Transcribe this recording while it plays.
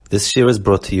This year is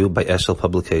brought to you by Eshel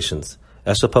Publications.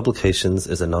 Eshel Publications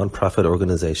is a non-profit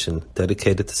organization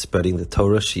dedicated to spreading the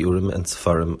Torah, Shiurim, and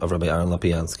Sefarim of Rabbi Aaron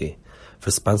Lapiansky. For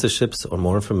sponsorships or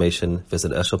more information,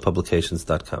 visit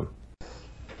eshelpublications.com.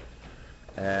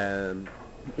 And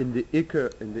in the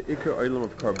Iker Olam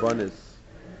of Karbonis,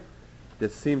 there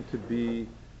seem to be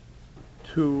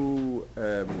two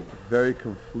very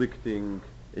conflicting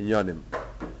inyanim.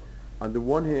 On the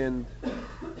one hand,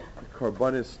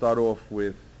 Karbonis start off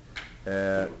with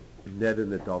Ned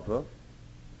and Nedava.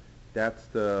 That's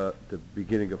the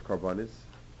beginning of Karbonis.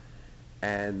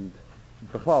 And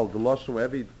Bechal, the Lashon,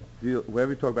 wherever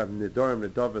we talk about Nedarim,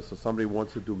 Nedava, so somebody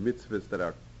wants to do mitzvahs that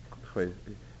are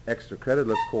extra credit,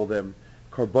 let's call them.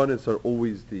 Karbonis are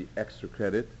always the extra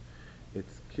credit.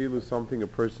 It's kilu something a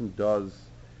person does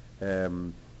as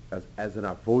an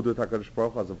avodah TaKadosh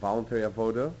Baruch Hu, as a voluntary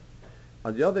avodah.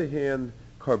 On the other hand,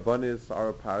 Karbonis are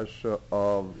a parsha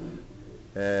of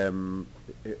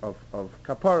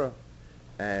kapara,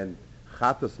 and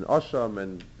chatas and asham,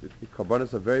 and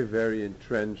Karbonis are very, very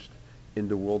entrenched in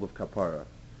the world of kapara.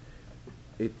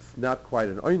 It's not quite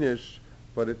an oynish,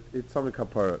 but it's something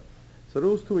kapara. So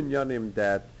those two inyanim,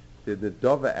 that the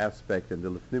Nedava aspect and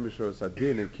the Lefnim Mishor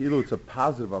Sadin, and Kilu, it's a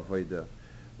positive avodah,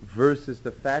 versus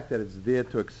the fact that it's there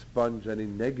to expunge any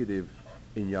negative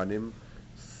inyanim,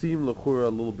 seem l'chura a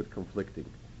little bit conflicting.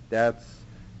 That's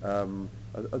a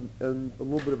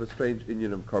little bit of a strange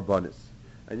inyan of Karbonis.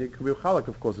 And you can be chalak,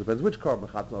 of course, it depends which Karban.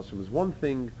 Chatz Nashim is one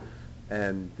thing,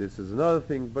 and this is another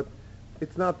thing, but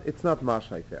it's not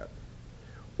mash like that.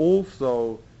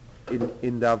 Also,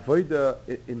 in the avodah,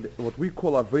 in what we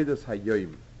call avodas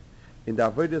hayoim, in the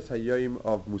avodas hayoim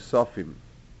of musafim,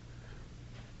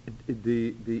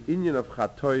 the inyan of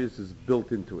chatois is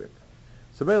built into it.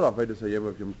 So, maybe avodas hayoim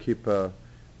of Yom Kippur,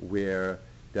 where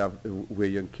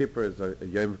Yom Kippur is a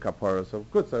Yom Kapara, so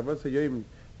good. So avodas hayoim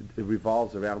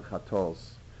revolves around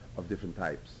chatos of different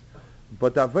types.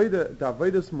 But the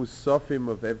avodas musafim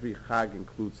of every chag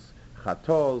includes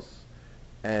chatos,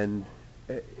 and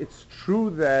it's true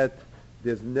that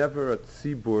there's never a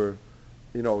tzibur,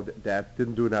 that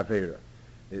didn't do an avera.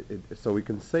 So we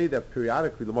can say that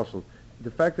periodically,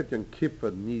 the fact that Yom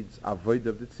Kippur needs avodah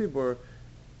of the tzibur,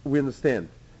 we understand,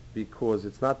 because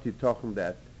it's not talking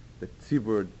that the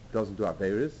tzibur doesn't do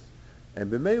averis,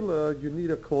 and b'meila you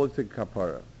need a closing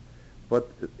kapara. But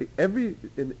in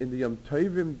the Yom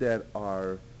Tovim that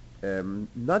are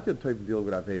not Yom Tovim deal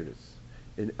with averis,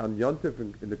 on Yom Tov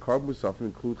in the Karb Musaf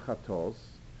include chatos,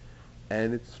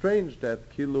 and it's strange that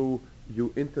kilu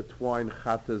you intertwine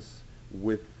chatas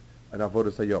with an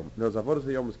avodas hayom. Now, avodas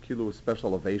hayom is kilu a special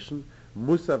elevation.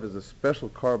 Musaf is a special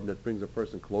karb that brings a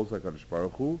person closer to Kadosh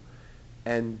Baruch Hu,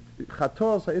 and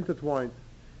chatos are intertwined.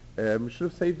 We should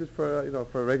have saved it for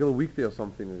a regular weekday or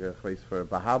something, for a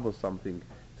bahab or something.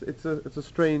 It's a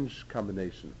strange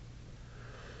combination.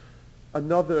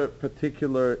 Another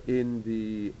particular in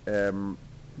the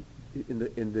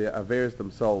averes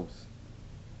themselves,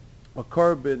 a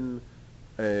korban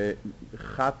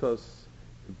chatos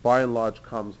by and large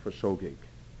comes for shogeg.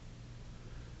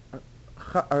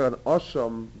 An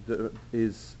asham the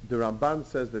Ramban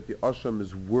says that the asham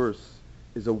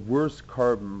is a worse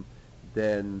korban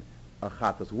than a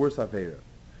chatas, worse avera.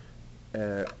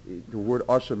 The word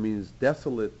asha means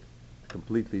desolate,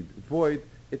 completely void.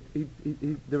 The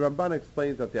Ramban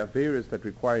explains that the averas that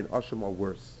require an asham are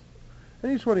worse.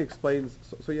 And each one he explains,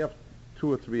 so you have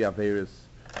 2 or 3 averas,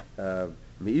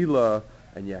 me'ila,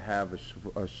 and you have a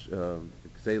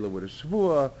gzela with a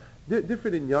shvua,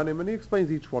 different inyanim, and he explains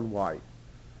each one why.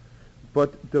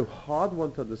 But the hard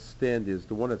one to understand is,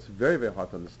 the one that's very, very hard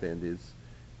to understand is,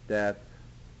 that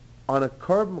on a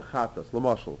korban chatas,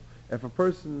 l'mashal, if a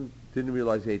person didn't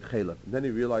realize he ate chelak, and then he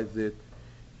realized it,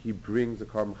 he brings a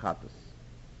korban chatas.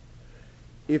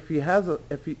 If he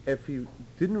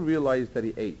didn't realize that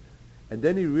he ate, and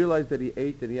then he realized that he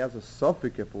ate, and he has a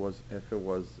suffix if it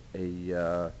was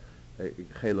a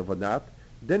chelak or not,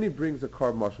 then he brings a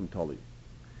korban asham toli.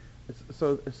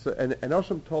 So an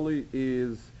asham toli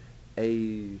is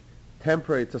a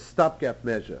temporary, it's a stopgap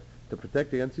measure to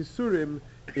protect against Yisurim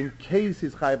in case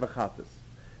he's chayav chatas.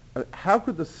 How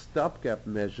could the stopgap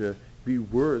measure be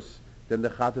worse than the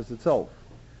chatas itself?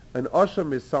 An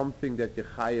asham is something that you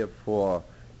chayav for.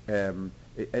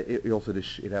 It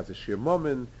has a shir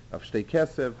momen of shtei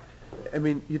kesef. I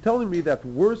mean, you're telling me that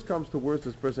worse comes to worse,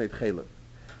 this person ate chelav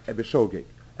and b'shogeg.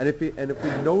 And if we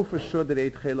know for sure that he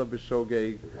ate chelav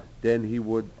b'shogeg, then he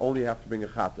would only have to bring a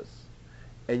chatas.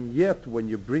 And yet, when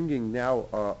you're bringing now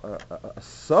a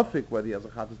suffix, whether he has a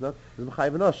chatas or not, it's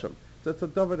mechayiv an asham. So it's a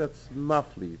davar that's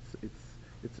mafli.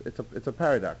 It's a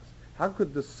paradox. How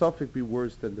could the suffix be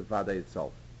worse than the vada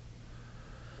itself?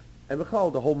 And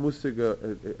Michal, the whole musig,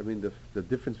 I mean, the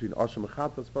difference between Asham and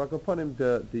Chatas, but upon him,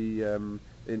 in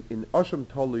Asham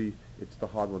Toli, it's the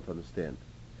hard one to understand.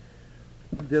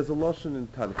 There's a lashon in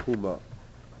Tanchuma,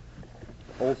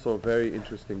 also very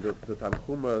interesting. The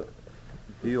Tanchuma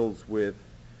deals with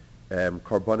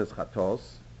Karbanis Chatos,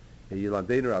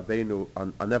 Yilandeinu Rabbeinu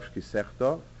Anefshki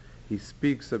Sechta. He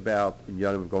speaks about in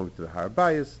Yanim going to the Har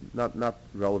Bayis, not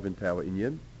relevant to our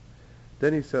Inyan.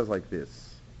 Then he says like this.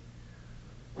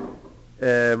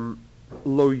 Lo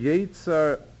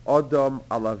Yetzer Adam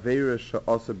Alaveira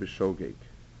Sha'asa B'Shogeg.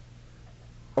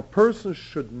 A person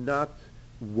should not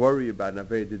worry about an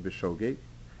Aveira did B'Shogeg.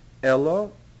 Ella,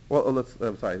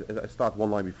 I start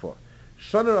one line before.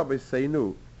 Shana Rabbi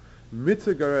Seinu,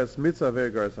 Mitzvah Garas, Mitzvah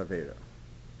Aveira Garas Aveira.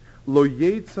 Lo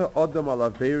Yetzer Adam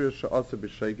Alaveira Sha'asa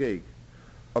B'Shogeg.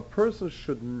 A person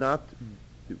should not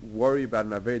worry about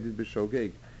an Aveira did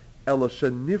B'Shogeg. Ella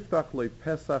Sheniftach Lo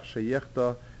Pesach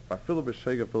Sheyechta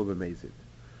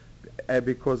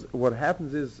because what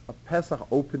happens is a Pesach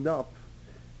opened up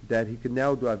that he can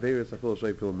now do Averis Afil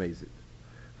Shayfil Mezit.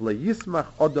 Yismach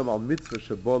Adam al mitzvah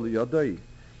Shabol Yadai,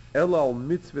 Ella al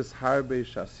mitzvahs Harbe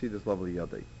Shasidis Lav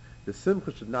Yadai. The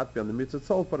simcha should not be on the mitzvah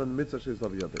itself, but on the mitzvah Shadis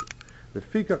Lav Yadai. The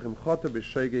Fikach im Chata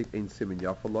B'Shogeg ain't simin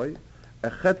Yafaloi. A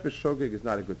Chet B'Shogeg is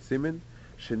not a good simin.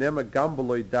 Shenema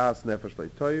Gambaloi Das Nefesh Loi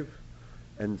Toiv.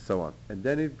 And so on, and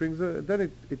then it brings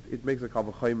it makes a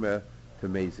kavachayme to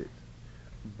maze it,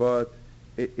 but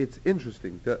it's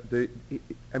interesting. The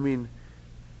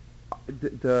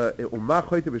umah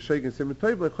choyte b'sheigen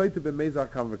simitoy v'choyte b'mezar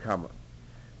kam v'kama.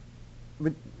 I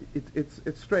mean,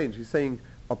 it's strange. He's saying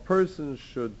a person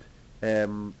should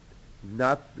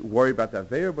not worry about the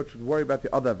aveira, but should worry about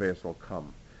the other aveiras that will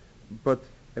come. But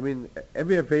I mean,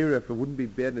 every aveira, if it wouldn't be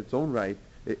bad in its own right,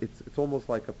 it's almost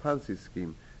like a Ponzi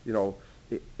scheme, you know.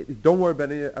 Don't worry about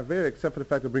any Aveira except for the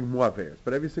fact that bring more Aveiras.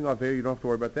 But every single Aveira you don't have to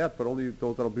worry about that, but only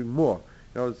those that'll bring more.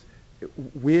 You know,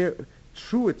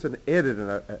 it's an added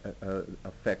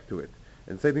effect to it.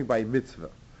 And same thing by mitzvah.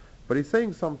 But he's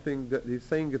saying something that he's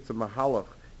saying it's a mahalach,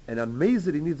 and on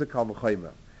Mezid he needs a kal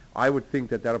v'chayma. I would think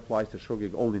that applies to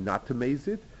Shogeg only, not to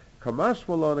Mezid. Kamash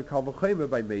malon a kal v'chayma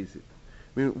by Mezid.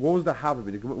 I mean, what was the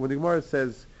Havamid? When the Gemara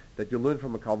says that you learn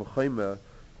from a kal v'chayma,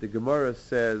 the Gemara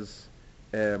says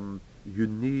you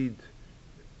need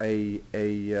the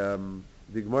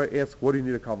Gemara asks, what do you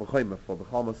need a kal v'chayma for? The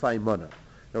chal masai mana. In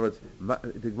other words,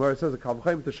 the Gemara says a kal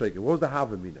v'chayma to shake it. What was the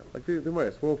havamina? Like the Gemara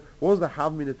asks, what was the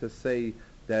havamina to say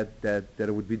that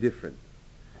it would be different?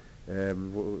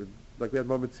 Like we had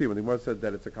Mohammed when the Gemara said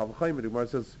that it's a kal v'chayma, the Gemara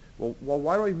says, well,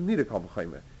 why do I even need a kal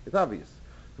v'chayma? It's obvious.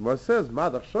 The Gemara says,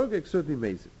 madach shogeg certainly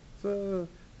makes it.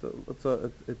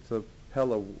 It's a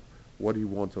pella what he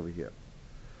wants over here.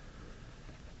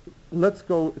 Let's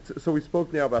go. So we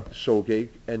spoke now about the shogeg,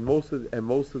 and most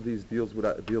of these deals with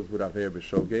aver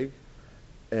b'shogeg.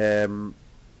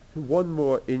 One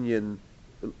more inyan.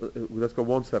 Let's go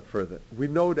one step further. We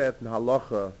know that in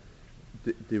halacha,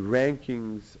 the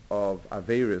rankings of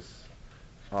averis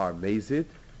are mezid,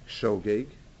 shogeg,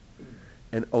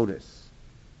 and ones.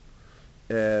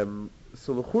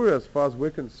 So l'chura, as far as we're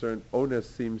concerned, ones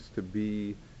seems to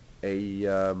be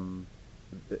not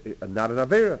an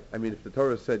avera. I mean, if the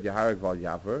Torah said yaharag val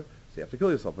yaver, so you have to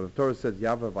kill yourself. But if the Torah said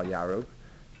yaver val yarog,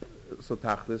 so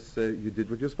tachlis, you did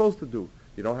what you're supposed to do.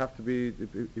 You don't have to be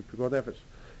pigor nefesh.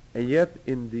 And yet,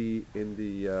 in the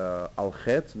al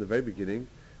chetz, in the very beginning,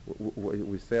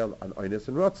 we say on oines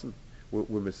and rotzen.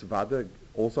 We're misvada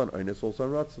also on oines, also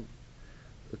on rotzen.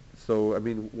 So, I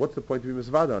mean, what's the point of being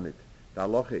misvada on it? The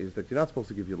halacha is that you're not supposed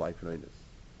to give your life in oines.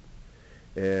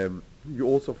 You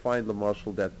also find the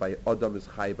marshal that by Adam is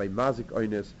chai, by mazik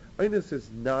oines. Oines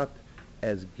is not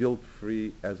as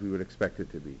guilt-free as we would expect it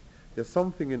to be. There's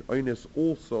something in oines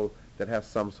also that has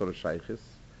some sort of shaykhis,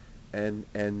 and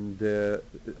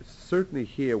certainly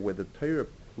here where the Torah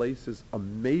places a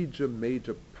major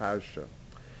parsha,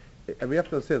 and we have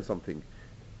to understand something.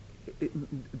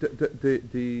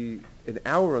 In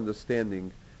our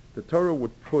understanding, the Torah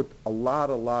would put a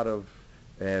lot of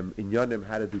inyanim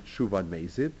how to do tshuva and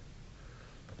mezid,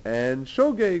 and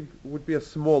shogeg would be a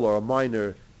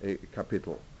minor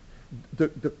capital.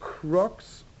 The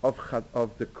crux of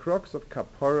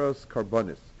kaparas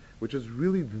karbonis, which is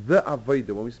really the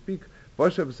avodah. When we speak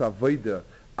Vashav's avodah,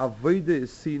 avodah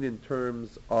is seen in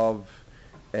terms of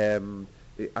karbonis.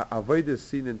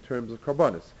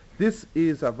 This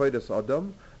is avodas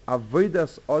adam.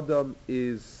 Avodas adam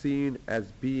is seen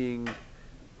as being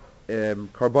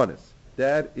karbonis.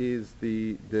 That is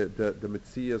the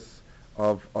metzias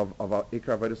of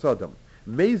ikar avodas adam.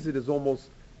 Mezid is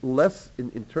almost less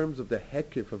in terms of the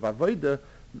hekif of avodah,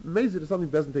 Mezid is something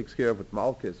Bezin takes care of with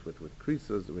Malchus, with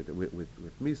Krisas, with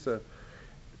Misa.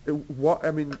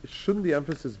 Shouldn't the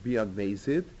emphasis be on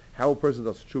Mezid? How a person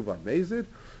does tshuva on Mezid?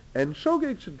 And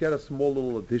Shogeg should get a small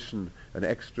little addition, an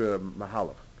extra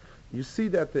mahalach. You see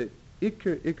that the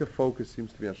Iker focus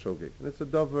seems to be on Shogeg. And it's a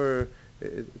dover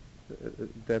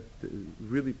that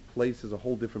really places a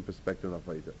whole different perspective on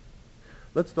Avodah.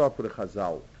 Let's start with a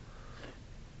Chazal.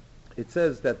 It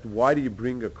says that why do you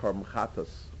bring a karm chatas?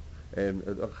 And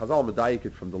Chazal medayik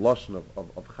it from the lashon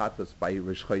of chatas by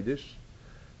Rish Chodesh,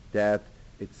 that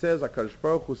it says HaKadosh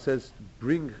Baruch Hu says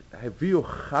bring haviu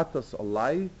chatas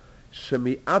alai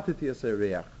shemi'atiti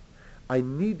asereach. I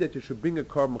need that you should bring a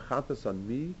karm chatas on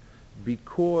me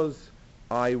because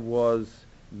I was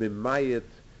mimayit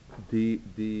the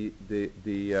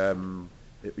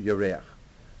yareach.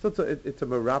 So it's a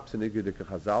meraps in Igud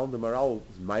Chazal. The Maral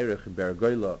is Meirich in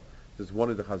Beragoyla. This is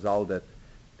one of the Chazal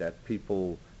that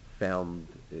people found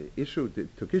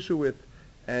took issue with,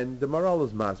 and the Maral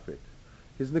is Masbit.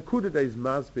 His Nekuda that is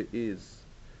Masbit is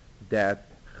that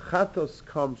Chatos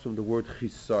comes from the word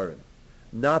Chisaron,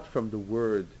 not from the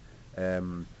word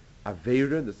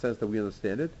Aveira in the sense that we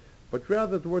understand it, but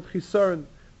rather the word Chisaron,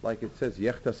 like it says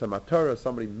Yechtas Amatara,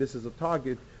 somebody misses a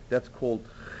target, that's called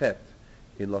Chet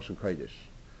in Lashon Kodesh.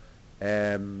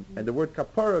 And the word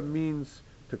kapara means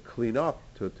to clean up,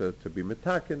 to be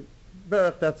metaken.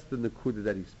 Berach, that's the nekuda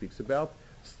that he speaks about.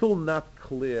 Still not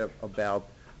clear about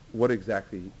what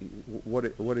exactly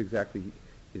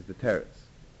is the teretz.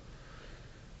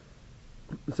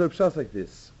 So it sounds like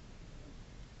this.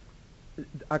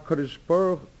 HaKadosh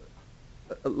Baruch,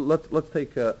 let's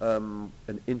take an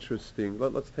interesting.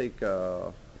 Let's take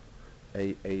a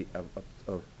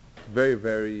very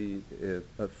very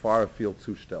far afield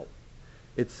zustellung.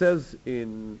 It says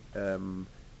in Tetzaveh,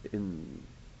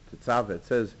 it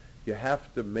says you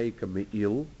have to make a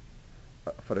me'il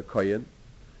for the kohen.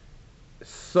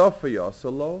 Sofa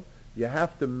yasalo, you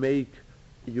have to make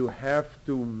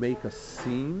a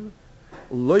seam.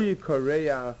 Lo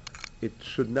yikareya, it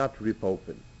should not rip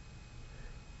open.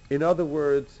 In other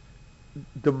words,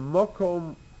 the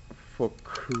makom for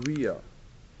kriya,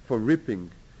 for ripping,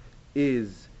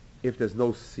 is if there's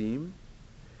no seam,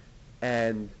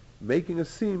 and making a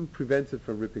seam prevents it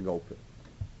from ripping open.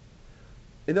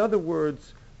 In other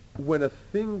words, when a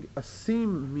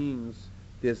seam means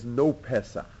there's no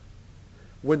pesach.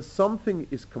 When something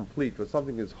is complete, when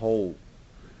something is whole,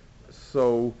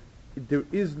 so there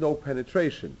is no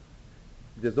penetration.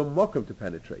 There's no makom to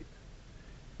penetrate.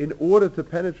 In order to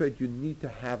penetrate, you need to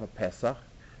have a pesach,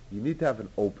 you need to have an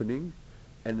opening,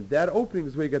 and that opening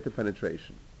is where you get the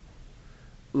penetration.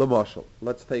 Lamashal,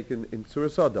 let's take in Surah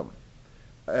Sodom.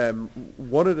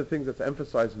 One of the things that's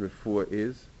emphasized in Refuah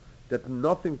is that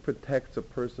nothing protects a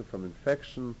person from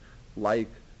infection like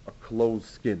a closed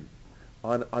skin.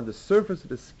 On the surface of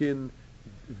the skin,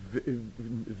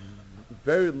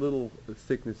 very little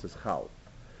sickness is chal.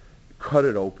 Cut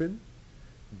it open,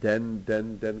 then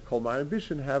Kol Ma'arim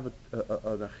Bishin have an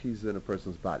achiza in a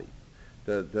person's body.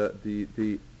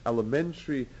 The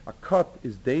elementary, a cut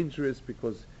is dangerous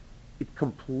because it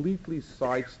completely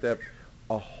sidesteps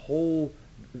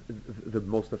the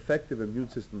most effective immune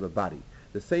system of the body.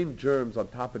 The same germs on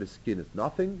top of the skin is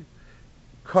nothing.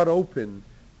 Cut open,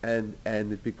 and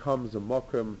it becomes a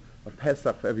makram, a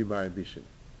pesach for every Ma'arim Bishin.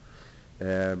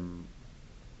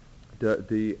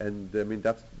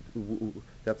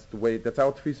 That's the way. That's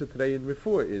our tefisa today in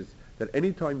Refuah is that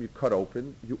anytime you cut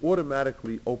open, you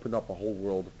automatically open up a whole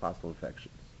world of possible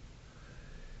infections.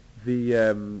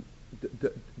 The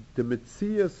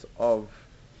mitzias of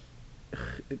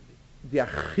the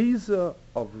achiza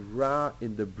of Ra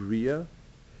in the Bria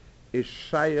is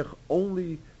shaykh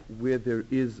only where there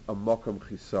is a makom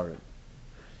chisaron.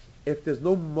 If there's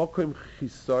no makom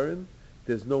chisaron,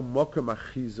 there's no makom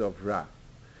achiza of Ra.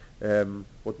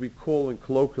 What we call in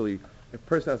colloquially, a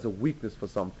person has a weakness for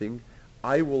something,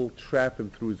 I will trap him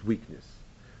through his weakness.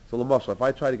 So Lamashal, if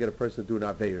I try to get a person to do an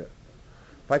Aveira,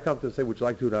 if I come to him and say, would you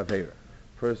like to do an Aveira?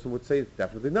 Person would say,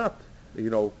 definitely not.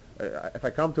 If I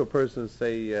come to a person and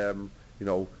say,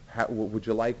 would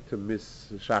you like to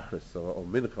miss Shachris or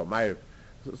Mincha or Ma'ariv?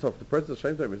 So if the person is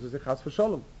ashamed of him, he says, Chas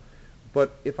v'shalom.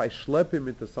 But if I schlep him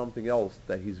into something else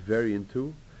that he's very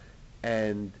into,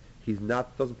 and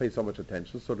doesn't pay so much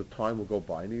attention, so the time will go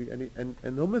by and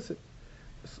he'll miss it.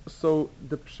 So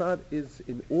the pshat is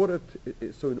in order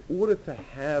to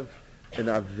have an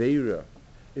Aveira,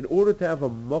 in order to have a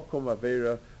Mokom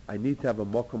Aveira, I need to have a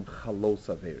Mokom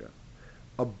Chalos Aveira.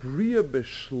 A Bria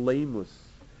B'Shleimus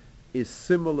is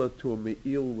similar to a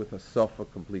Me'il with a Safa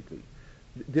completely.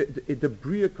 The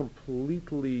Bria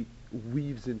completely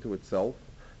weaves into itself.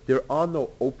 There are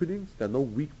no openings, there are no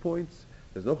weak points,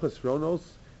 there's no chesronos,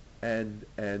 and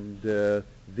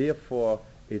therefore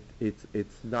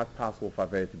it's not possible for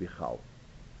Avera to be chal.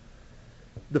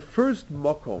 The first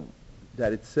makom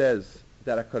that it says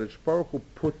that HaKadosh Baruch Hu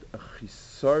put a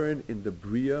chisaron in the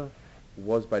bria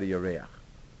was by the Yareach.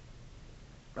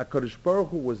 HaKadosh Baruch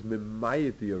Hu was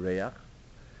memayet the Yareach.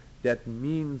 That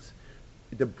means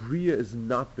the bria is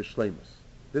not b'shleimus.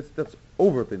 That's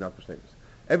overtly not b'shleimus.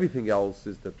 Everything else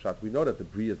is the pshat. We know that the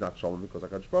bria is not shalom because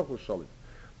HaKadosh Baruch Hu is shalom.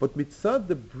 But mitzad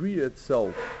the bria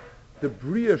itself, the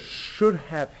bria should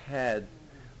have had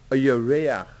a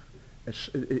Yareach.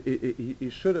 He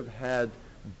should have had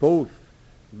both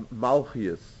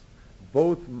Malchias,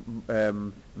 both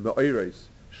Me'oires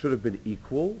should have been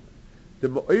equal. The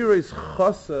Me'oires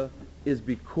Chasa is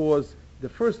because the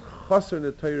first Chasar in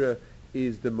the Torah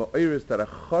is the Me'oires that are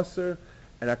Chasar,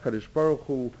 and HaKadosh Baruch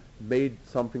Hu made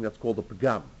something that's called a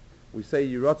Pagam. We say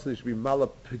Yiratzin should be Mala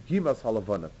Pagimas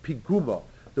Halavana, Piguma.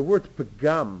 The word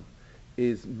Pagam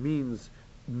means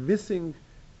missing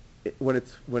when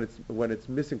it's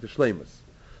missing to shleimus.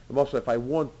 Also, if I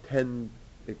want 10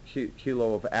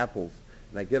 kilo of apples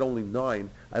and I get only 9,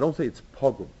 I don't say it's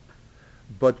pogum.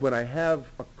 But when I have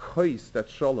a kais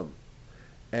that's shalom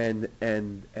and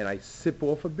I sip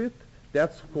off a bit,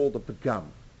 that's called a pagam,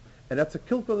 and that's a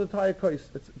kilk on the entire kais.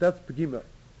 That's pagima.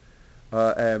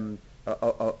 A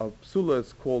psula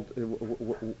is called a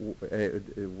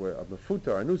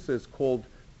mefuta anusa is called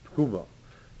pguma.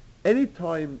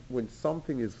 Anytime when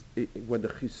when the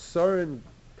chisaron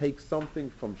takes something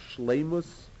from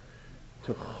shleimus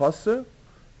to chaser,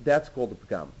 that's called the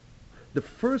pagam. The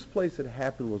first place it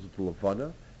happened was with the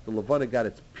Levana. The Levana got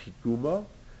its piguma,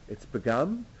 its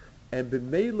pagam, and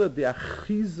b'meila the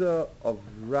achiza of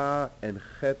ra and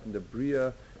chet and the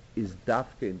bria is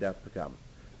dafke in that pagam.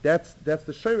 That's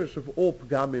the shirish of all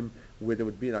pagamim where there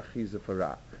would be an achiza for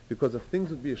ra. Because if things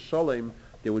would be a shalom,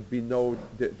 there'd be no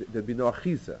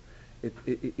achiza.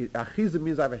 Achiza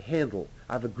means I have a handle,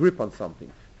 I have a grip on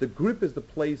something. The grip is the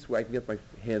place where I can get my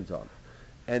hands on.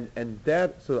 And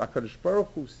that, so HaKadosh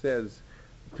Baruch Hu says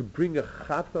to bring a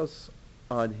chatas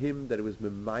on him that it was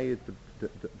memayit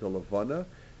the Levana,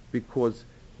 because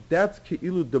that's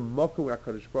ke'ilu the mokum where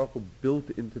HaKadosh Baruch Hu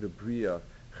built into the bria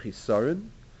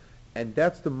chisaron, and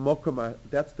that's the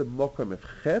mokum of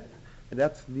chet, and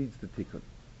that needs the tikkun.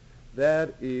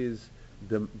 That is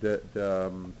the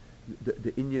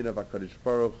inyan of HaKadosh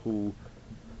Baruch Hu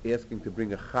asking to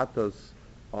bring a chatas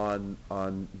on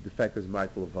the fact that it's Ma'at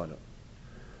Levana.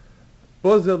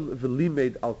 Bozel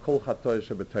v'limed al kol chatoy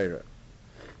shebetayra.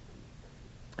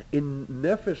 In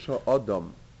nefesh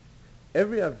ha'adam,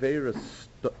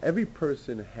 every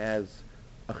person has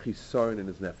a chisaron in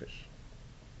his nefesh,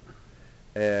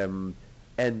 and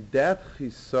that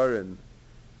chisaron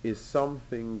is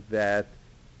something that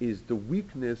is the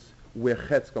weakness where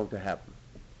chet's going to happen.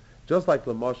 Just like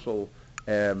Lamashal,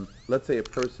 let's say a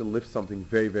person lifts something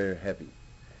very, very heavy.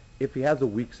 If he has a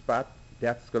weak spot,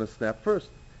 that's going to snap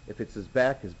first. If it's his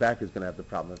back is going to have the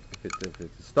problem. If it's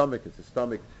his stomach, it's his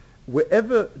stomach.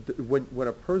 Wherever, when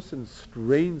a person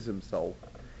strains himself,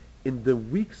 in the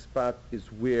weak spot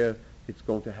is where it's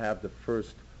going to have the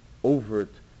first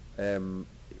overt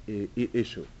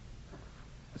issue.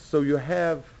 So you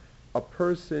have a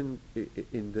person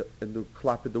in the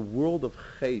world of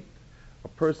chait. A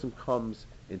person comes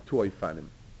in tu'ifanim.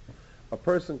 A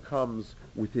person comes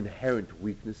with inherent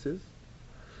weaknesses.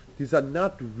 These are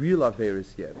not real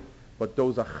averis yet, but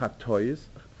those are chatoos,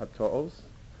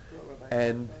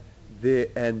 and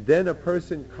then a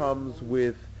person comes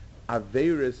with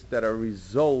averis that are a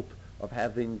result of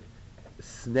having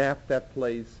snapped that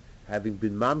place, having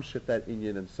been mamshech that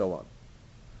inyan, and so on.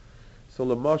 So,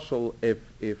 l'mashal,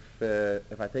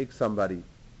 if I take somebody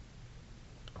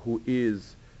who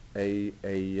is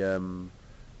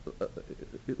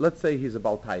let's say he's a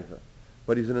Baal Taiva,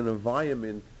 but he's in an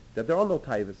environment that there are no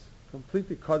Taivas,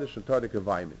 completely Kaddish and Tardik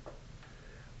environment.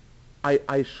 I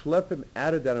schlep him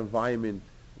out of that environment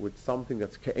with something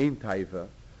that's Ke'en Taiva,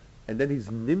 and then he's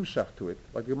nimshach to it,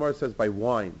 like the Gemara says by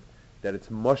wine, that it's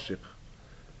moshich.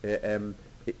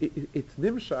 It's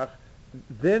nimshach.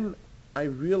 Then I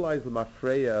realized the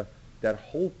Mafreya, that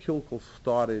whole kilkel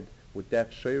started with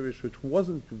that shirish, which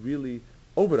wasn't really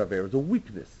over the Aveira, it was a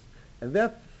weakness. And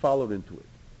that followed into it.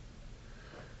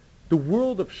 The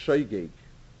world of Shaygeg,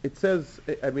 it says,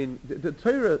 I mean, the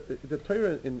Torah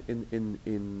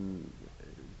in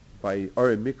by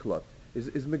Ari Miklat is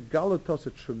megalatos a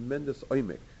tremendous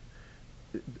oimek.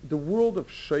 The world of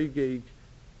Shaygeg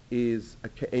is a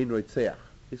ke'en roitzeach.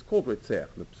 It's called roitzeach,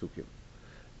 the psukim.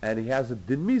 And he has a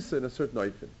din misa in a certain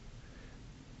oifen.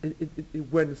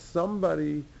 When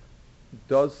somebody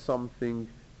does something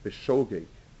b'shogeg,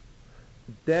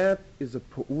 that is a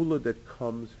pa'ula that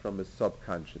comes from a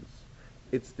subconscious.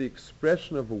 It's the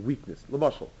expression of a weakness.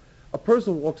 L'mashal, a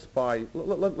person walks by,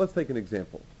 let's take an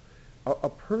example. A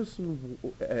person,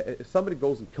 somebody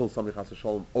goes and kills somebody, chas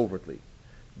v'sholom, overtly.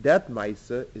 That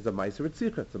maisa is a maisa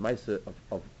ritzicha. It's a maisa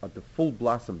of the full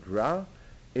blossomed ra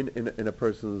in a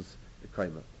person's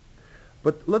kaima.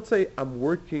 But let's say I'm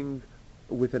working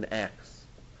with an axe.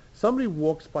 Somebody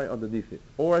walks by underneath it,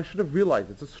 or I should have realized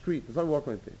it's a street. There's not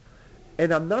walking anything,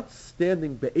 and I'm not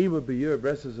standing be'ema be'yer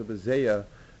versus a bezeya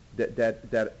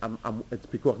that I'm it's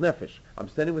pikuach nefesh. I'm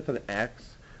standing with an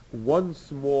axe. One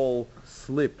small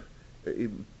slip,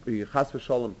 chas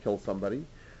v'sholom, kills somebody.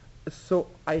 So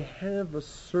I have a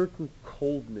certain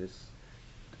coldness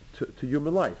to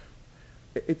human life.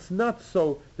 It's not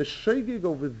so. The shegig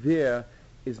over there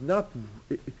is not.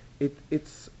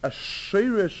 It's a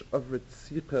sheirish of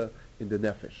ritzicha in the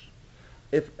nefesh.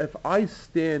 If I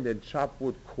stand and chop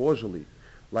wood causally,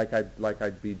 like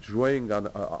I'd be drawing on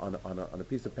a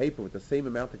piece of paper with the same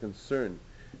amount of concern,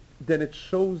 then it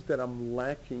shows that I'm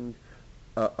lacking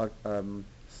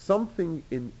something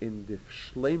in the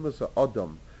shleimus of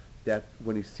Adam, that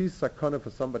when he sees sakana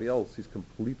for somebody else, he's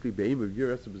completely be'im of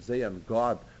Yiras B'zeh and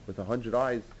God with 100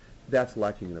 eyes. That's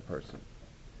lacking in a person.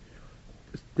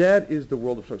 That is the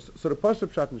world of Shogeg. So the Pashup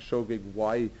Pshat in Shogeg,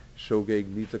 why Shogeg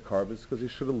needs a carbon, is because he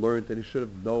should have learned and he should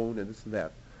have known and this and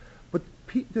that. But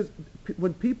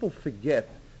when people forget,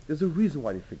 there's a reason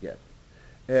why they forget.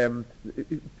 The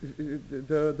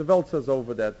Welt says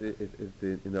over that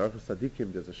in the Archas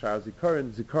Sadikim there's a Shar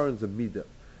Zikaron. Zikaron's a Midah.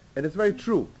 And it's very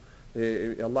true.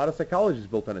 A lot of psychology is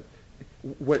built on it.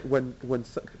 When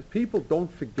people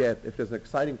don't forget, if there's an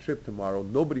exciting trip tomorrow,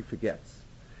 nobody forgets.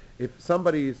 If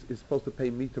somebody is supposed to pay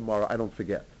me tomorrow, I don't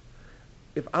forget.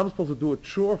 If I'm supposed to do a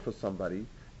chore for somebody,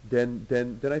 then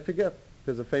I forget.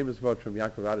 There's a famous word from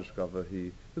Yaakov Radishkova.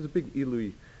 He was a big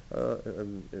Ilui,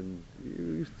 and he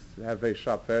used to have very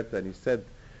sharp word, and he said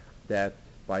that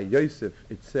by Yosef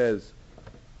it says,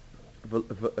 so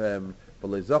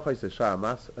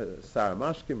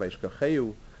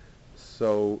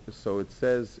it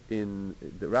says in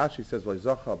the Rashi says,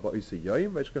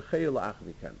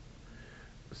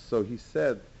 so he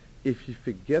said, if you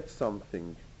forget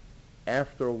something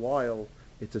after a while,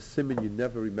 it's a simon you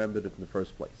never remembered it in the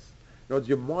first place. In other words,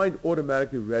 your mind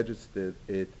automatically registered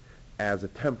it as a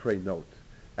temporary note,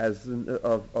 as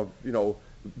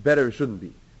better it shouldn't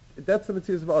be. That's the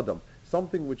mitzvah of Adam.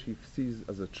 Something which he sees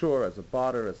as a chore, as a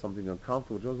bother, as something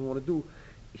uncomfortable, which he doesn't want to do,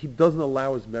 he doesn't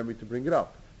allow his memory to bring it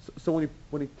up. So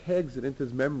when he tags it into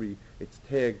his memory, it's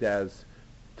tagged as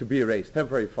to be erased,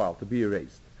 temporary file, to be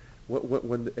erased.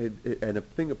 And a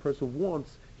thing a person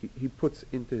wants, he puts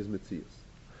into his mitzias.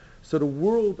 So the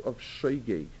world of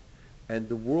shegeg and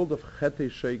the world of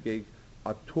chete shegeg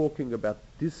are talking about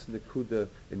this nekuda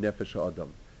in nefesh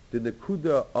adam, the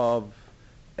nekuda of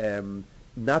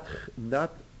not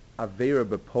avera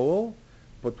bepol,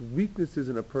 but weaknesses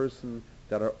in a person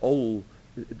that are all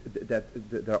that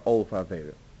are all for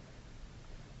avera.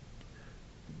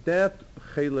 That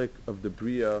chelik of the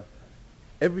bria,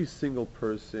 every single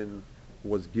person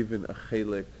was given a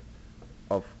chelik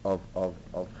of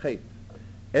chet.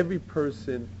 Every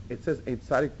person, it says, Ein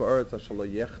tzadik ba'aretz asher lo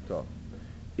yechta,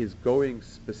 is going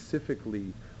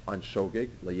specifically on shogeg,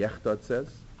 lo yechta it says,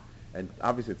 and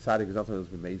obviously tzadik is not something that's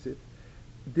bemazed.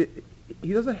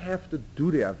 He doesn't have to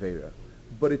do the avera,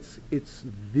 but it's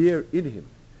there in him.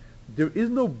 There is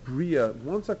no bria.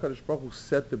 Once HaKadosh Baruch Hu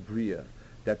set the bria,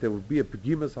 that there would be a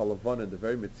pegimas halavan in the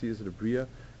very mitzias of the bria,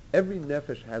 every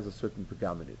nefesh has a certain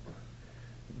pegam in it.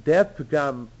 That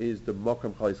pegam is the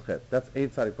mokam chalis chet. That's ein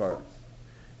tzadik ba'aretz.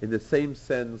 In the same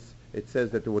sense, it says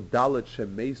that there were dalet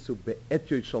shemesu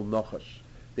be'etyoy shel nochash.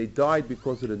 They died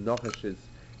because of the nochashes.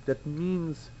 That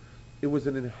means it was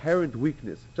an inherent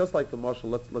weakness. Just like the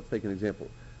marshal, let's take an example.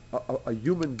 A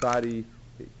human body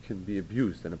can be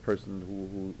abused, and a person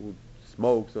who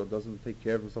smokes or doesn't take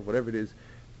care of himself, whatever it is,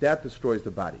 that destroys the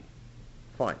body.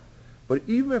 Fine. But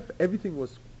even if everything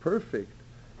was perfect,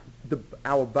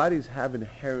 our bodies have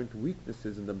inherent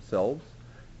weaknesses in themselves,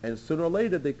 and sooner or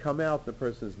later they come out, the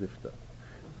person is nifta.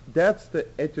 That's the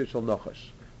eter shel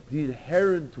nochash. The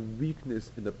inherent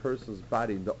weakness in the person's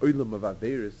body, in the olam of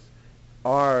averis,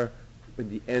 are in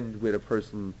the end where the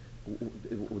person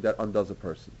that undoes a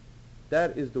person.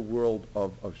 That is the world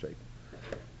of Sheikh.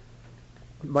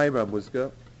 Maimar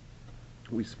Muzga,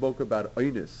 we spoke about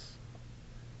Oinus.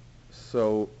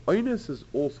 So Oinus is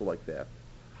also like that.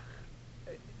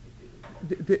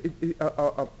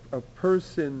 A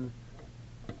person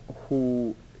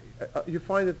who, You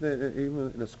find it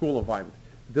even in a school environment.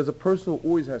 There's a person who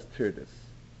always has tirdis.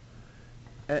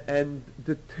 And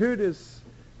the tirdis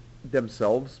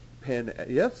themselves,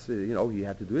 yes, he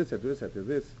had to do this, had to do this, had to do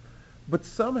this. But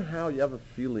somehow you have a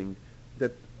feeling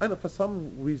that, I don't know, for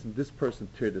some reason this person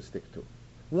tirdis stick to.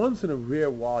 Once in a rare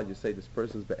while you say this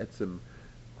person's be'etzim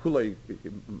kulay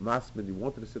masman, he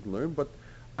wanted to sit and learn, but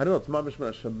I don't know, it's mamish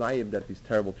min hashamayim that these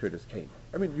terrible tirdis came.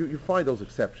 I mean, you find those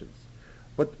exceptions.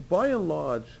 But by and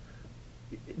large,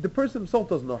 the person himself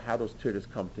doesn't know how those tirdis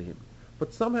come to him.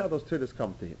 But somehow those tirdis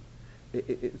come to him.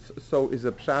 So is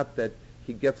a pshat that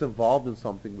he gets involved in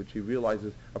something which he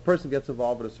realizes, a person gets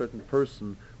involved with a certain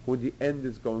person who in the end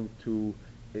is going to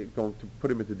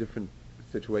put him into different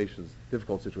situations,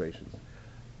 difficult situations.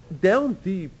 Down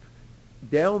deep,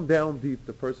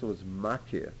 the person was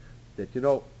makir that,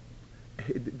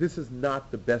 this is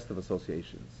not the best of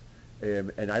associations.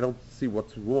 And I don't see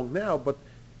what's wrong now, but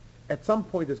at some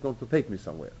point it's going to take me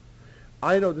somewhere.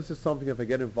 I know this is something, if I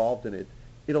get involved in it,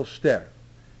 it'll stare.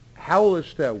 How will it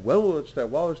stare? When will it stare?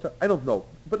 While will it stare? I don't know,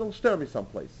 but it'll stare me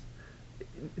someplace.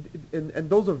 And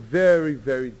those are very,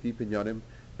 very deep in Yonim,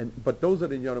 but those are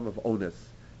the Yonim of onus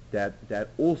that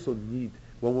also need,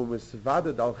 when we're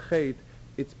Svadad al Chet,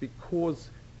 it's because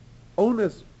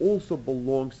onus also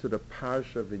belongs to the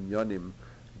parsha of Inyanim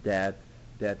that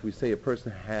we say a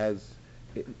person has,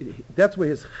 that's where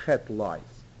his chet lies.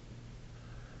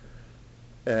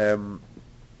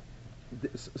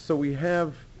 So we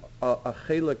have a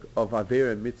chelik of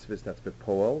Avera and Mitzvahs that's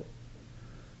Bepoel,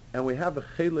 and we have a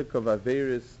chelik of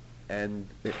Averis and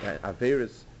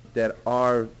Averis that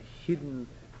are hidden.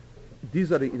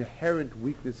 These are the inherent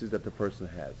weaknesses that the person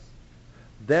has.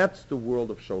 That's the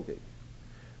world of Shogeg.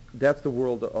 That's the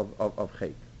world of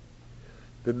Chet.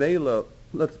 The Mela,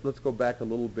 let's go back a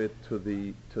little bit to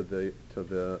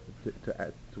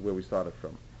where we started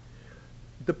from.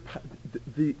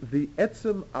 The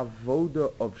etzem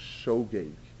avoda of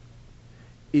Shogeg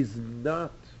is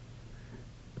not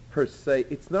per se,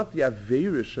 it's not the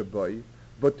Aveira Shabai,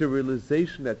 but the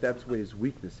realization that that's where his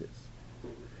weakness is.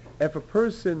 If a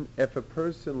person,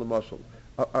 l'mashal,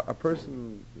 a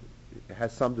person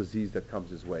has some disease that comes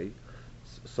his way,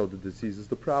 so the disease is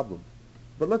the problem.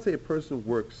 But let's say a person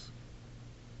works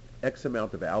X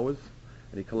amount of hours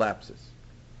and he collapses.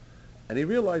 And he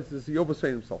realizes he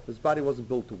overstrained himself. His body wasn't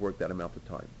built to work that amount of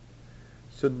time.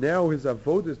 So now his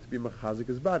avodah is to be machazik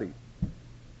his body.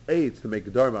 It's to make a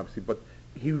dharma, obviously, but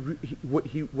what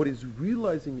he's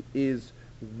realizing is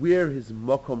where his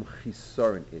makom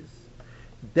chisaron is.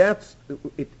 That's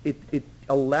it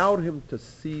allowed him to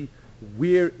see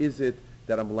where is it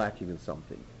that I'm lacking in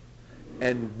something.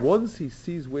 And once he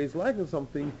sees where he's lacking in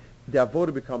something, the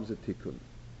avodah becomes a tikkun.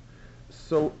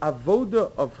 So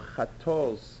avodah of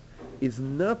chatos is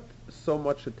not so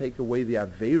much to take away the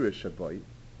aveira shaboy,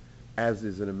 as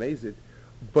is an amazit,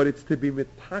 but it's to be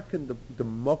mitaken the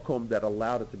makom that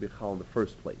allowed it to be chal in the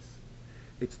first place.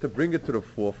 It's to bring it to the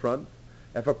forefront.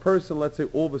 If a person, let's say,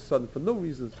 all of a sudden, for no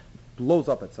reason, blows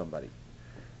up at somebody,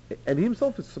 and he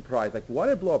himself is surprised, like, why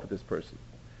did I blow up at this person?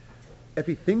 If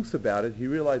he thinks about it, he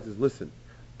realizes, listen,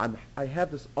 I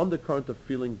have this undercurrent of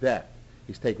feeling that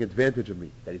he's taking advantage of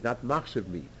me, that he's not machshav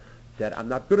me, that I'm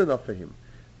not good enough for him.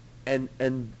 And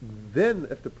then,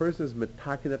 if the person is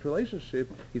mitaken that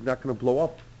relationship, he's not going to blow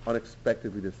up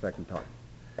unexpectedly the second time.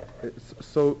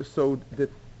 So the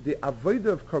avodah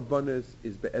of karbanis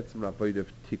is be'etzim avodah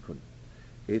of tikkun.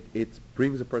 It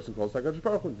brings a person closer to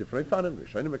Baruch Hu. Different fanim,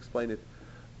 Rishonim explain it.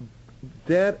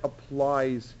 That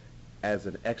applies as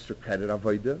an extra credit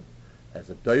avodah, as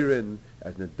a dairin,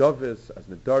 as nedavis, as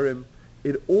nedarim.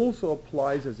 It also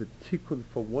applies as a tikkun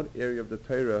for one area of the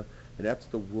Torah, and that's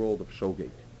the world of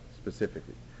shogeg,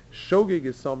 specifically. Shogeg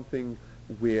is something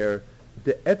where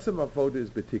the etzem avodah is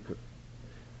betikkun.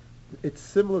 It's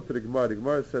similar to the Gemara. The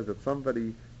Gemara says that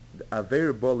somebody,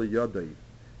 aver bala yadai,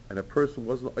 and a person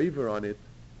wasn't over on it,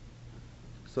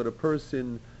 so the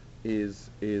person it's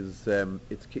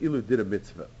keilu did a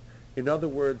mitzvah. In other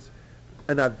words,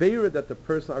 an avera that the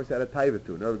person obviously had a taiva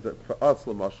to. In other words, for us,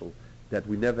 l'mashal, that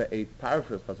we never ate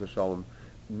tarfis, chas v'shalom,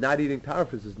 not eating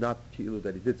tarfis is not keilu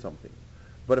that he did something.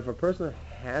 But if a person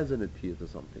has an atiyah to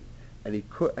something, and he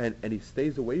could, and he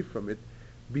stays away from it,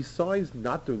 besides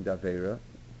not doing the avera,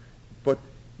 but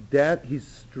that he's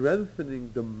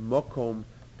strengthening the makom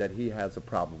that he has a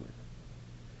problem with.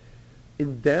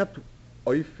 In that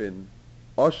oifin,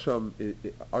 Asham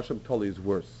Toli is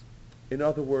worse. In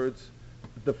other words,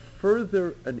 the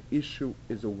further an issue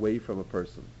is away from a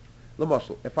person.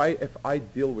 L'mashal, if I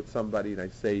deal with somebody and I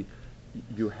say,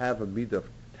 you have a midah of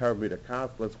terrible midah kas,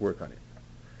 let's work on it.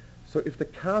 So if the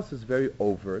kas is very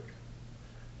overt,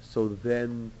 so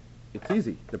then it's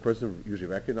easy. The person usually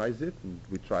recognizes it, and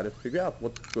we try to figure out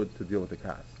what's good to deal with the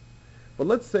kas. But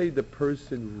let's say the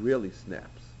person really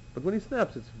snaps. But when he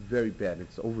snaps, it's very bad.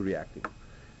 It's overreacting.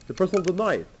 The person will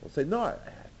deny it. Will say, no, I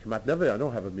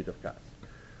don't have a mit of kas.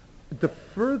 The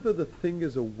further the thing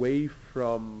is away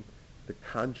from the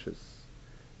conscious,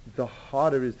 the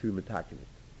harder it is to be metaking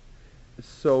it.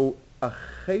 So a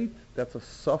chait that's a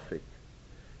suffix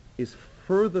is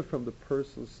further from the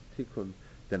person's tikkun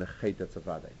than a chait that's a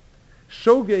vadei.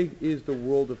 Shogeg is the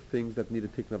world of things that need a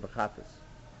tikkun of a chatas.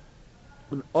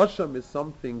 An osham is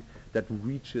something that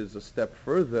reaches a step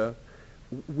further,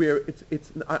 where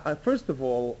first of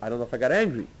all, I don't know if I got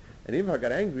angry. And even if I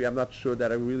got angry, I'm not sure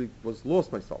that I really was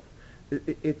lost myself.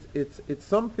 It's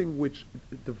something which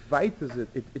divides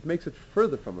it makes it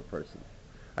further from a person.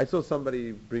 I saw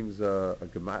somebody brings a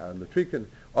Latrikan,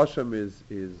 Osham is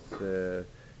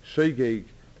Shogeg,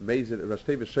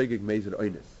 Rashteva Shogeg Mezid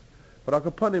Oines. But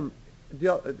upon him,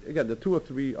 again, the two or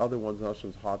three other ones in Osham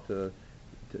is hard to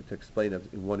explain as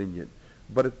in one Indian.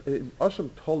 But in Osham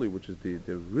Toli, which is the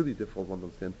really difficult one to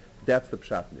understand, that's the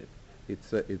pshat in it.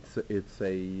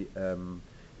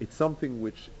 It's something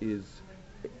which is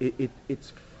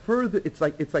it's further. It's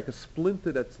like a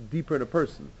splinter that's deeper in a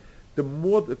person.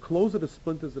 The closer the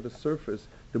splinters at the surface,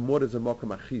 the more there's a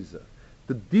makam achiza.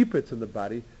 The deeper it's in the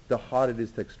body, the harder it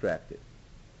is to extract it.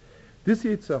 This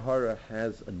Yetzer Hara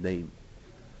has a name.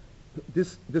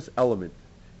 This element,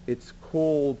 it's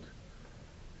called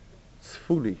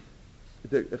tzfuni.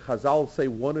 The Chazal say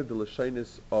one of the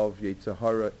lashonos of Yetzer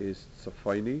Hara is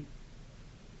tzafani.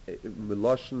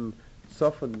 Miloshen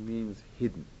tzafan means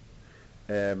hidden.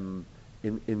 In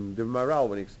the Maral,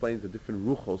 when he explains the different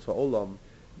ruchos ha'olam,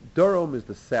 Durham is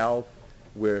the south,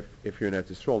 where if you're in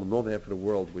Eretz Yisrael, the northern half of the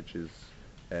world, which is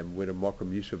where the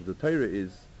Makam Yishuv of the Torah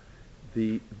is,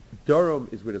 the Durham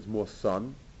is where there's more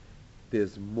sun,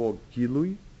 there's more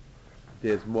gilui,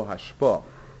 there's more hashpah.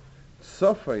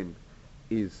 Tzafin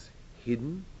is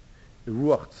hidden. The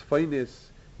ruach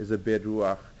tzfainis is a bad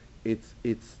ruach. It's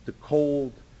the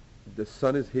cold, the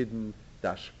sun is hidden,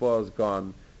 the hashpah is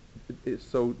gone.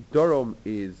 So Durham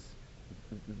is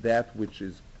that which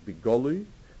is begolui.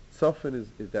 Tzafin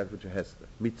is that which is hester.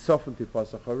 Mitzafin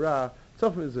tipasachara.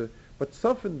 Tzafin is but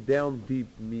tzafin down deep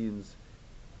means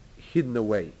hidden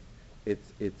away.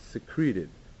 It's secreted.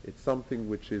 It's something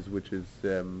which is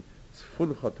tzfuncha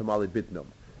tamali bitnam.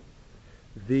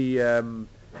 The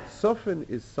tzafin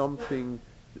is something.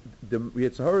 The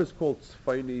Yetzer Hara is called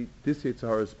tzfaini. This Yetzer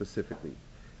Hara specifically,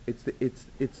 it's the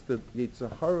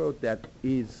Yetzer Hara that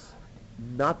is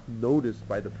not noticed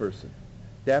by the person.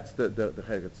 That's the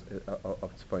chelik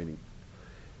of tzfaini,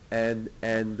 and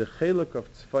the chelik of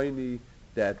tzfaini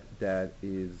that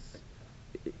is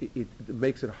it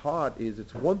makes it hard is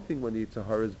it's one thing when the Yetzer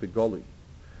Hara is begoli,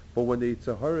 but when the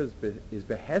Yetzer Hara is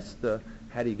behesta,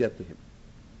 how do you get to him?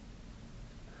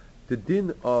 The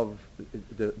din of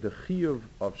the chiyuv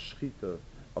of shchita,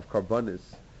 of karbanis,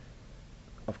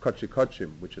 of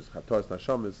kachikachim, which is chatoras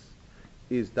nashamis,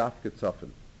 is dafke tzafin.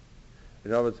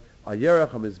 In other words,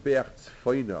 ayerach hamizbeach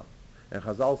tzfeina, and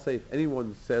Chazal say if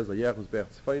anyone says ayerach hamizbeach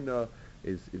tzfeina,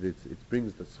 it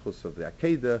brings the schus of the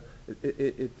akeda.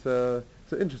 It's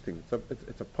interesting.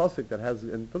 It's a pasuk that has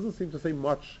and doesn't seem to say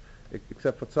much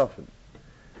except for tzafin.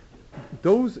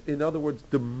 Those, in other words,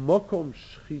 the makom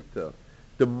shchita.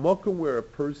 The makom where a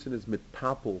person is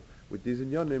mitapel with these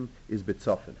inyanim is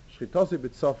bitzafin. Shchitasi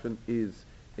bitzafin is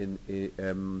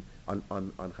on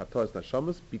chatoras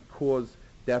nashamas because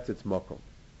that's its makom.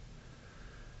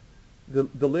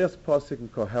 The last pasuk in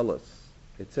Koheles,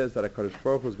 it says that HaKadosh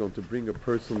Baruch Hu is going to bring a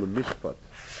person to mishpat.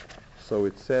 So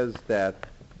it says that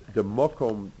the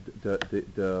makom,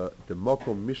 the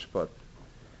makom mishpat,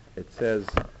 it says,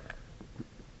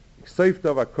 "Ksayf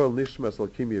davar kol nishmas al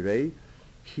kim yirei."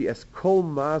 Ki es kol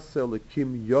maaseh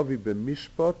lekim yovi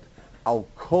b'mishpat al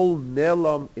kol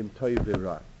nelam im toiv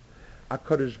v'ra.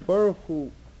 HaKadosh Baruch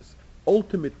Hu's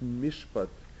ultimate mishpat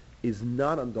is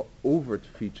not on the overt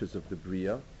features of the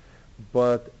Bria,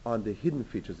 but on the hidden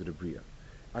features of the Bria.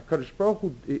 HaKadosh Baruch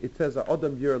Hu, it says,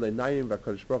 Adam yir le'nayim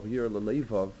v'HaKadosh Baruch Hu yir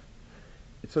le'leivav.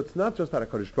 So it's not just that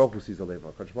HaKadosh Baruch Hu sees a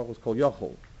leivav. HaKadosh Baruch Hu is called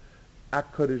Yachol.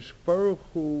 HaKadosh Baruch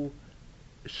Hu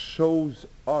shows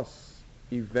us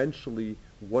eventually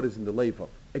what is in the leivav,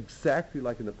 exactly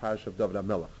like in the parish of David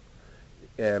HaMelech.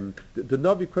 The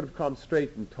Navi could have come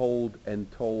straight and told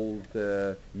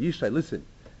Yishai, listen,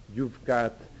 you've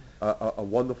got a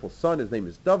wonderful son, his name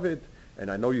is David, and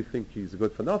I know you think he's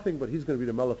good for nothing, but he's going to be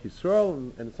the Melech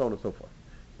Yisrael, and so on and so forth.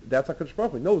 That's HaKadosh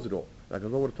Baruch Hu, he knows it all. I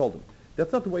don't know what I told him.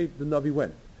 That's not the way the Navi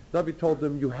went. Navi told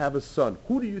him, you have a son.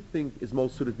 Who do you think is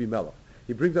most suited to be Melech?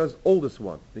 He brings out his oldest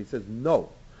one, and he says, no.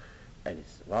 And he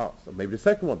said, wow, so maybe the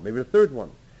second one, maybe the third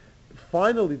one.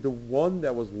 Finally, the one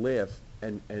that was last,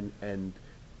 and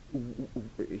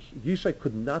Yishai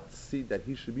could not see that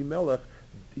he should be Melech.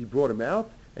 He brought him out,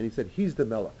 and he said, he's the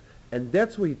Melech. And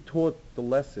that's where he taught the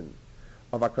lesson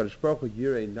of HaKadosh Baruch Hu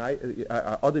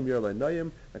Adam Yirei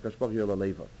Noyim, HaKadosh Baruch Hu Yirei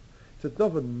Levav. It's a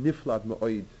Dova Niflat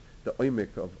Ma'oid, the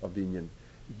Oimek of the Inyan.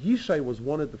 Yishai was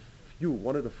one of the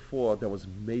four that was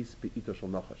Meis Be'ita Shel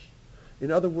Nachash.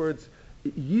 In other words,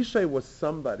 Yishai was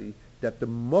somebody that the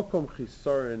Mokom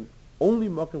Chisaron, only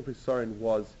Mokom Chisaron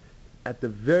was at the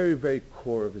very, very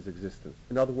core of his existence.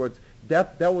 In other words,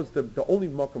 that was the only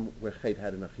Mokom where Chet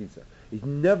had an Achiza. He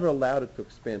never allowed it to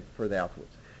expand further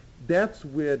outwards. That's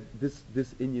where this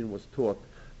Inyan was taught,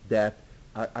 that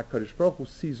HaKadosh Baruch Hu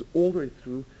sees all the way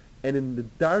through, and in the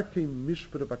Darkei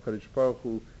Mishpat of HaKadosh Baruch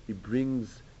Hu, he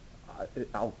brings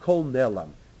Al Kol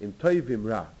Nelam, in Toivim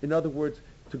Ra. In other words,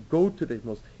 to go to the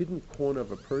most hidden corner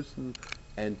of a person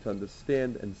and to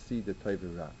understand and see the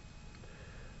Toivim Ra.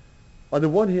 On the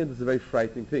one hand, it's a very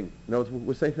frightening thing. Now,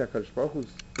 we're saying that HaKadosh Baruch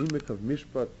Hu's image of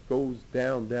Mishpat goes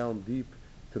down, down deep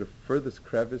to the furthest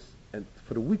crevice and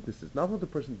for the weaknesses, not what the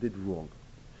person did wrong.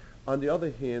 On the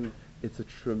other hand, it's a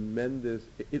tremendous,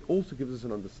 it also gives us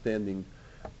an understanding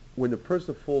when a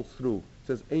person falls through. It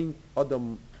says, Ein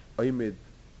Adam Oimed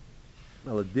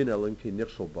Aladin Elim Ki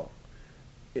Nichshol Ba.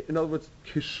 In other words,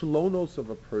 kishlonos of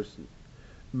a person,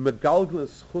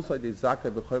 megalgles chusay de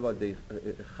zakai b'choyva de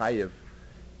chayev.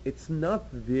 It's not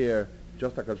there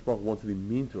just like HaKadosh Baruch Hu wants to be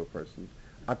mean to a person.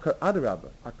 Adarabba,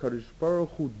 HaKadosh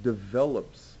Baruch Hu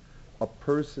develops a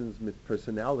person's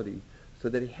personality so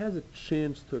that he has a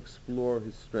chance to explore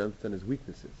his strengths and his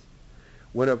weaknesses.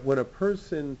 When a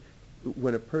person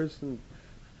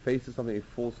faces something, he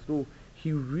falls through,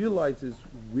 he realizes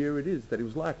where it is that he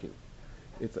was lacking.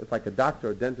 It's like a doctor,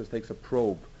 a dentist takes a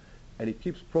probe, and he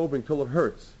keeps probing till it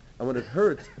hurts. And when it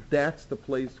hurts, that's the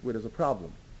place where there's a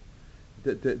problem.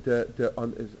 You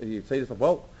say to yourself,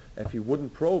 well, if you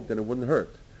wouldn't probe, then it wouldn't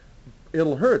hurt.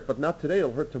 It'll hurt, but not today.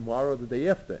 It'll hurt tomorrow, the day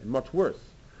after, and much worse.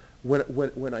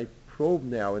 When I probe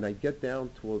now and I get down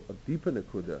to a deeper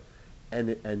nakuda,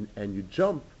 and you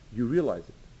jump, you realize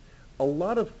it. A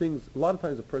lot of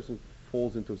times a person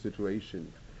falls into a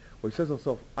situation where he says to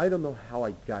himself, I don't know how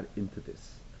I got into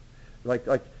this.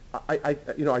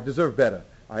 I deserve better.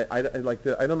 I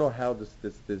don't know how this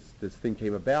thing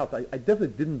came about. I definitely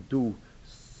didn't do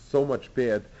so much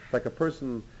bad. Like a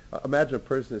person, imagine a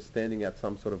person is standing at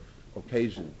some sort of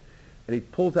occasion, and he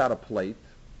pulls out a plate,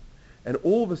 and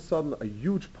all of a sudden a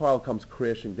huge pile comes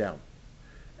crashing down.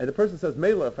 And the person says,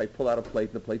 Mela, if I pull out a plate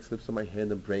and the plate slips in my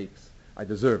hand and breaks, I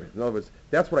deserve it. In other words,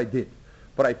 that's what I did.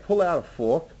 But I pull out a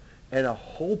fork, and a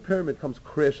whole pyramid comes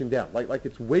crashing down, like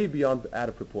it's way beyond out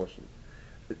of proportion.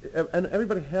 And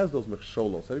everybody has those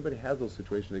mechsholos. Everybody has those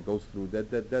situations that goes through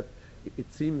that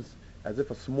it seems as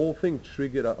if a small thing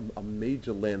triggered a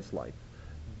major landslide.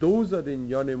 Those are the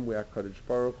inyanim where HaKadosh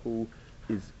Baruch Hu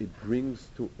it brings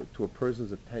to a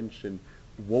person's attention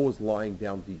what was lying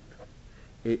down deep.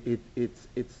 He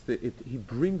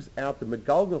brings out the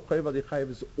megalgal chayva dechayev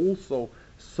is also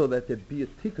so that there be a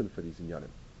tikkun for these inyanim.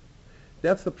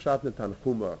 That's the pshat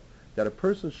netanchuma, that a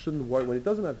person shouldn't worry when he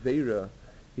doesn't have veira.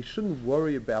 He shouldn't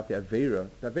worry about the aveira.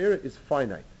 The aveira is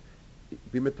finite.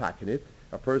 Be metakin it.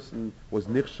 A person was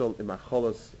nichshol in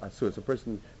macholas asur. So a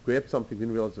person grabbed something,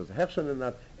 didn't realize it was a hechshan or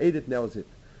not, ate it, now is it.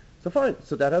 So fine.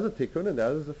 So that has a tikkun, and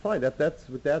that is a fine.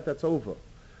 That's over.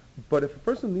 But if a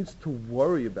person needs to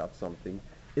worry about something,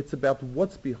 it's about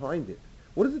what's behind it.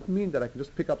 What does it mean that I can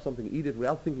just pick up something, eat it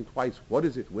without thinking twice? What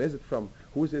is it? Where's it from?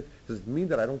 Who is it? Does it mean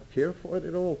that I don't care for it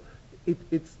at all?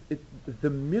 It's the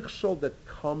michshol that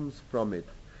comes from it.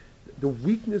 The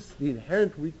weakness, the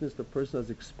inherent weakness the person has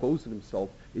exposed in himself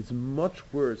is much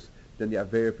worse than the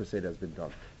avera per se that has been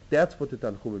done. That's what the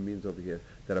Tanchuma means over here,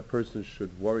 that a person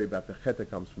should worry about the chet that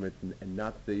comes from it and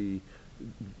not the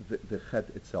chet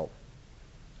itself.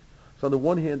 So on the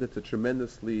one hand, it's a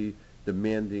tremendously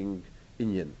demanding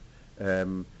inyan,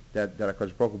 that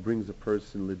HaKadosh Baruch Hu brings a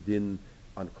person ledin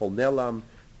on kol nelam,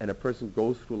 and a person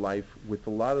goes through life with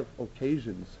a lot of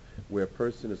occasions where a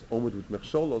person is omed with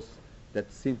mechsholos that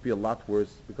seem to be a lot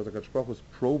worse because HaKadosh Baruch Hu is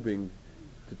probing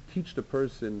to teach the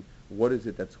person what is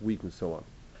it that's weak and so on.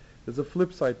 There's a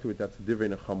flip side to it that's divrei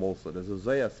necham also. There's a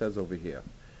Zohar says over here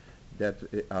that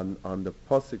on the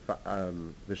pasuk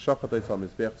v'shachat oisal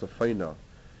mizbeach tzofeina,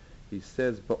 he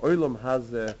says ba'olam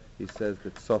hazeh, he says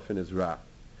that tzofin is ra.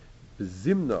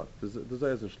 B'zimna, the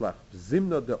Zohar is in shlach.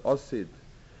 B'zimna de osid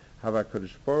have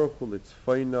HaKadosh Baruch Hu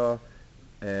litzfeina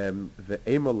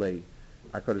ve'emalei.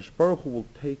 HaKadosh Baruch Hu will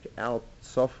take out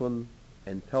tzofin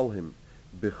and tell him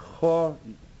b'cha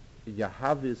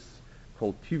yahavis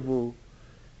kol tivu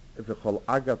v'chol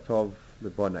agatov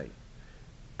lebonai.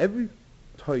 Every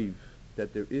toiv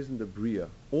that there is in the bria,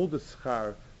 all the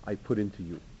schar I put into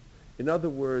you. In other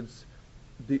words,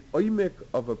 the oimek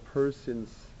of a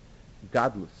person's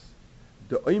gadlus,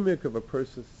 the oimek of a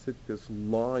person's sitkus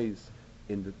lies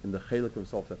in the chelik of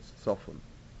himself, that's tzofun.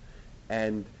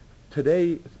 And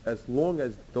today, as long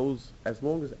as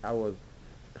our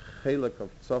chelik of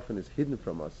tzofun is hidden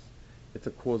from us, it's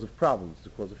a cause of problems, it's a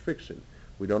cause of friction.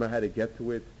 We don't know how to get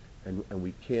to it, and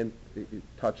we can't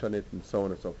touch on it, and so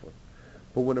on and so forth.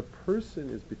 But when a person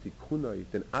is b'tikunai,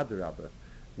 then adrabah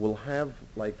will have,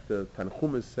 like the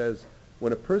Tanchumas says,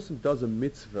 when a person does a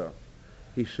mitzvah,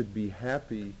 he should be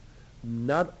happy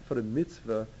not for the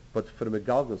mitzvah, but for the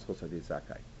megalgas chosadei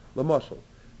zakai. Lamashal,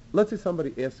 let's say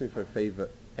somebody asks me for a favor,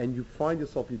 and you find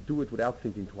yourself, you do it without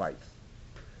thinking twice.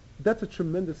 That's a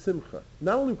tremendous simcha.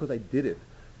 Not only because I did it,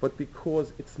 but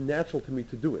because it's natural to me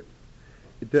to do it.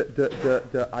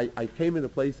 I came in a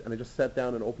place and I just sat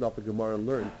down and opened up the Gemara and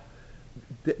learned.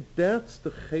 That's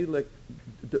the chelik,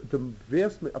 the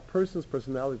vast, a person's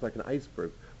personality is like an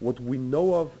iceberg. What we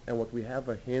know of and what we have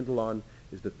a handle on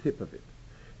is the tip of it.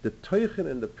 The teichen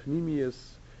and the pnimius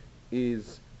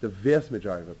is the vast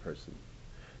majority of a person.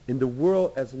 In the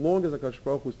world, as long as HaKadosh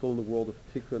Baruch Hu is still in the world of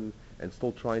tikkun and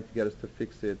still trying to get us to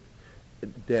fix it,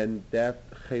 then that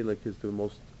chelik is the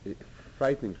most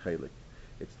frightening chelik.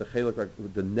 It's the chelik,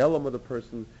 like the nelam of the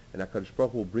person, and HaKadosh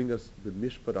Baruch Hu will bring us the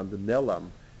mishpat on the nelam,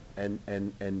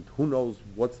 and who knows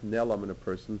what's nelam in a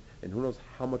person, and who knows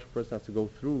how much a person has to go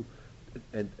through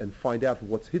and find out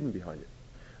what's hidden behind it.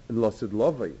 And lasid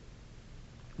lavai,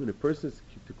 when a person is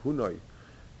tikkunai,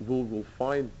 will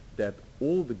find that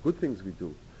all the good things we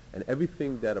do and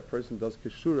everything that a person does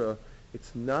keshura,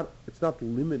 it's not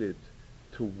limited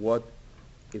to what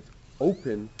is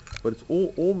open, but it's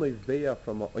all neveya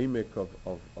from a oimek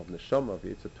of neshama,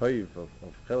 it's a toiv of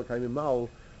chelik haimimal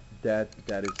that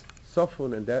is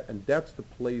safun, and that's the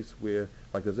place where,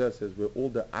 like the Zeh says, where all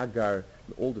the agar,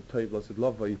 all the toiv lasid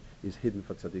lavai is hidden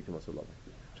for tzaddikim lasid lavai.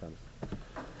 Chance.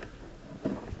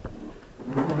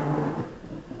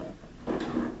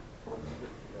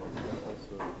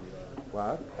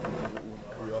 What?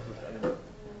 We also, I mean,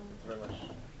 it's very much